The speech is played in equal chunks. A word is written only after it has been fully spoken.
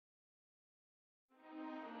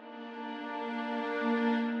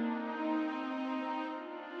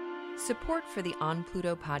Support for the On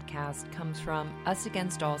Pluto podcast comes from Us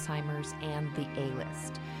Against Alzheimer's and The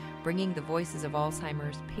A-List, bringing the voices of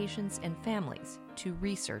Alzheimer's patients and families to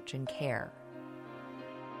research and care.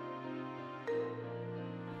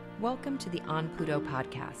 Welcome to the On Pluto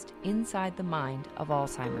podcast, Inside the Mind of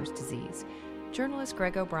Alzheimer's Disease. Journalist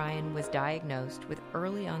Greg O'Brien was diagnosed with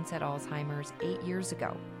early onset Alzheimer's 8 years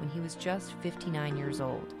ago when he was just 59 years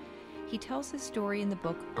old. He tells his story in the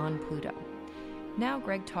book On Pluto. Now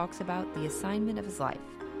Greg talks about the assignment of his life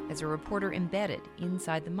as a reporter embedded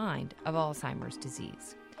inside the mind of Alzheimer's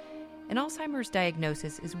disease. An Alzheimer's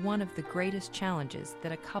diagnosis is one of the greatest challenges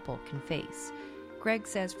that a couple can face. Greg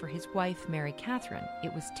says for his wife, Mary Catherine,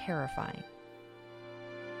 it was terrifying.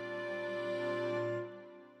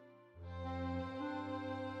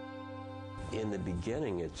 In the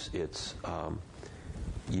beginning, it's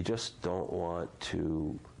you just don't want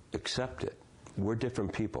to accept it. We're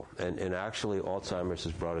different people, and actually Alzheimer's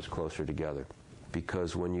has brought us closer together,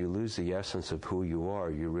 because when you lose the essence of who you are,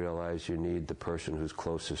 you realize you need the person who's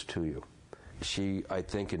closest to you. She, I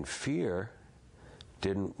think in fear,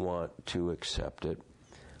 didn't want to accept it.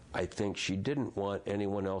 I think she didn't want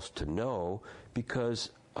anyone else to know because,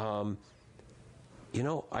 I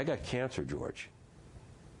got cancer, George.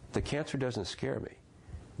 The cancer doesn't scare me.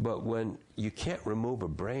 But when you can't remove a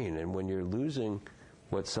brain, and when you're losing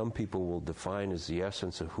what some people will define as the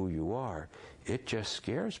essence of who you are, it just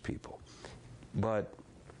scares people. But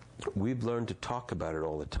we've learned to talk about it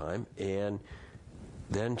all the time, and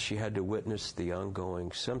then she had to witness the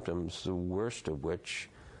ongoing symptoms, the worst of which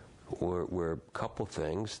were a couple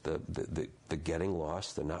things, the getting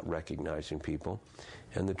lost, the not recognizing people,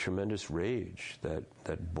 and the tremendous rage that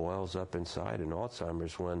boils up inside in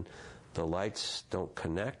Alzheimer's when the lights don't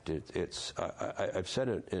connect. I've said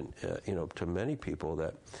it to many people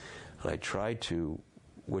that, and I try to,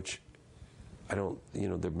 which I don't,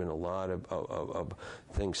 there've been a lot of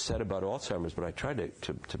things said about Alzheimer's, but I try to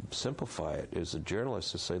simplify it as a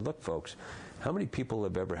journalist to say, look, folks, how many people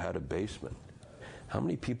have ever had a basement? How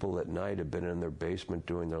many people at night have been in their basement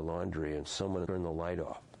doing their laundry and someone turned the light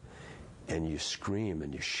off? And you scream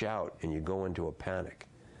and you shout and you go into a panic.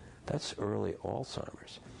 That's early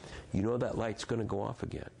Alzheimer's. You know that light's going to go off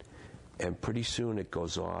again. And pretty soon it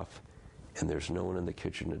goes off and there's no one in the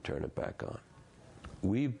kitchen to turn it back on.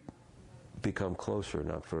 We've become closer,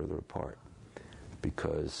 not further apart,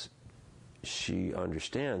 because she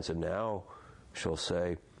understands, and now she'll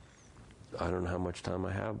say, I don't know how much time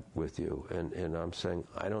I have with you. And I'm saying,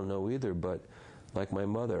 I don't know either, but like my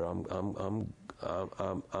mother, I'm going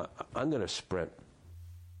to sprint.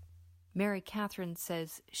 Mary Catherine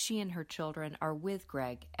says she and her children are with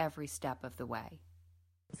Greg every step of the way.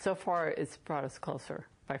 So far, it's brought us closer,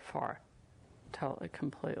 by far, totally,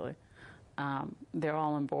 completely. They're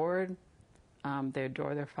all on board. They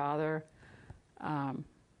adore their father.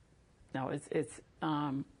 It's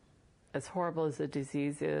as horrible as the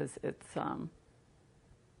disease is, it's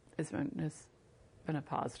been a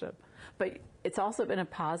positive. But it's also been a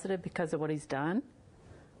positive because of what he's done,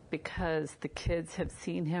 because the kids have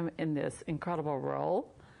seen him in this incredible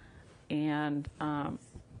role, and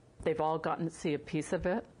they've all gotten to see a piece of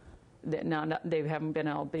it. Now they haven't been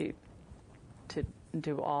able to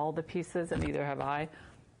do all the pieces, and neither have I.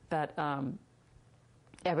 But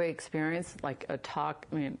every experience, like a talk,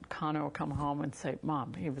 Connor will come home and say,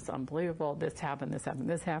 Mom, he was unbelievable. This happened, this happened,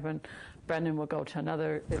 this happened. Brendan will go to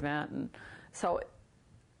another event. And so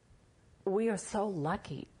we are so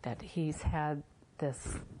lucky that he's had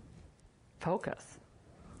this focus.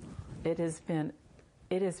 It has been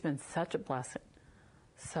such a blessing.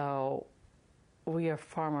 So we are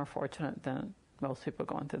far more fortunate than most people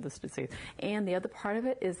going through this disease. And the other part of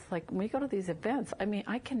it is, like, when we go to these events,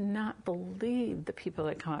 I cannot believe the people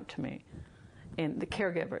that come up to me, and the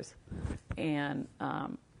caregivers, and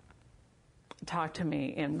talk to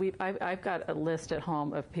me. And I've got a list at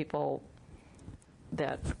home of people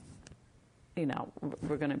that,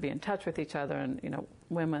 we're going to be in touch with each other, and,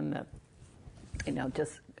 women that,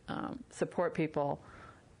 just support people.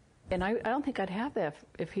 And I don't think I'd have that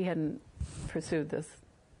if he hadn't pursued this.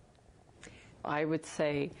 I would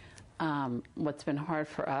say what's been hard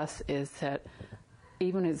for us is that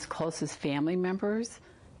even his closest family members,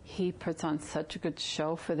 he puts on such a good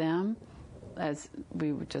show for them. As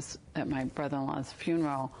we were just at my brother-in-law's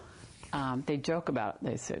funeral, they joke about it.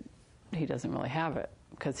 They said he doesn't really have it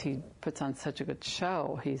because he puts on such a good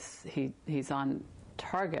show. He's on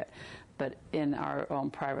target. But in our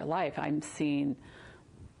own private life, I'm seeing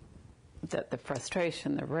that the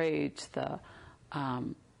frustration, the rage, the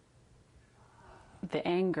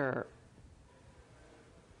anger.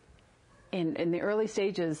 In the early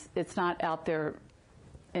stages, it's not out there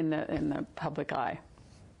in the public eye.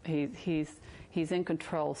 He's in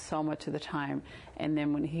control so much of the time, and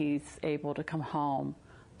then when he's able to come home,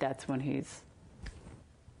 that's when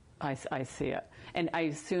I see it. And I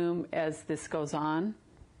assume as this goes on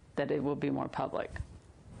that it will be more public.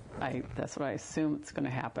 That's what I assume it's going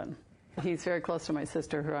to happen. He's very close to my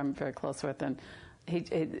sister, who I'm very close with, and we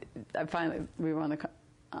were on the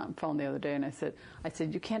phone the other day, and I said,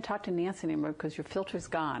 you can't talk to Nancy anymore because your filter's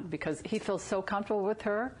gone, because he feels so comfortable with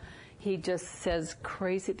her. He just says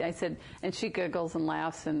crazy. I said, and she giggles and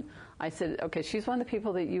laughs, and I said, okay, she's one of the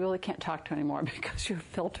people that you really can't talk to anymore because your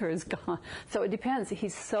filter is gone. So it depends.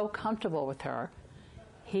 He's so comfortable with her,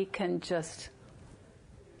 he can just,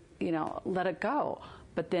 let it go.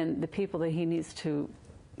 But then the people that he needs to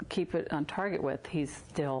keep it on target with, he's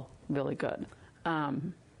still really good.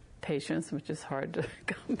 Patience, which is hard to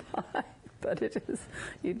come by, but it is.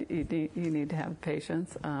 You need to have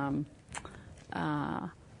patience. I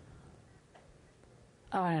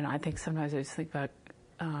don't know. I think sometimes I just think about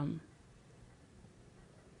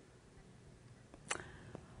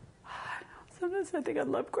sometimes I think I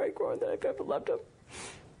love Greg more than I've ever loved him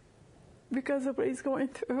because of what he's going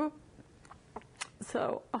through.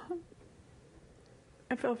 So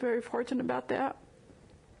I feel very fortunate about that.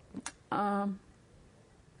 And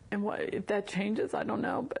if that changes, I don't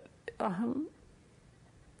know. But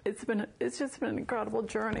it's just been an incredible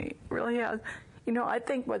journey. It really has. I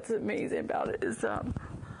think what's amazing about it is, I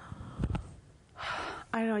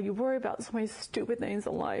don't know, you worry about so many stupid things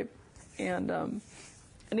in life, and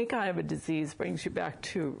any kind of a disease brings you back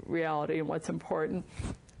to reality and what's important.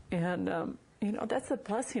 And that's the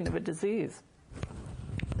blessing of a disease.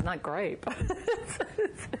 It's not great, but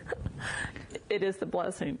it is the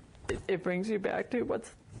blessing. It brings you back to what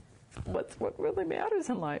really matters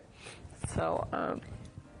in life. So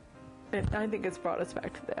I think it's brought us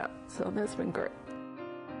back to that. So that's been great.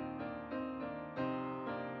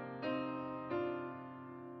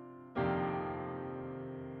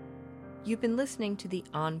 You've been listening to the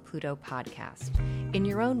On Pluto podcast. In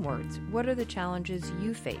your own words, what are the challenges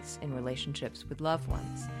you face in relationships with loved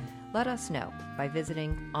ones? Let us know by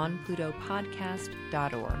visiting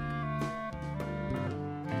onplutopodcast.org.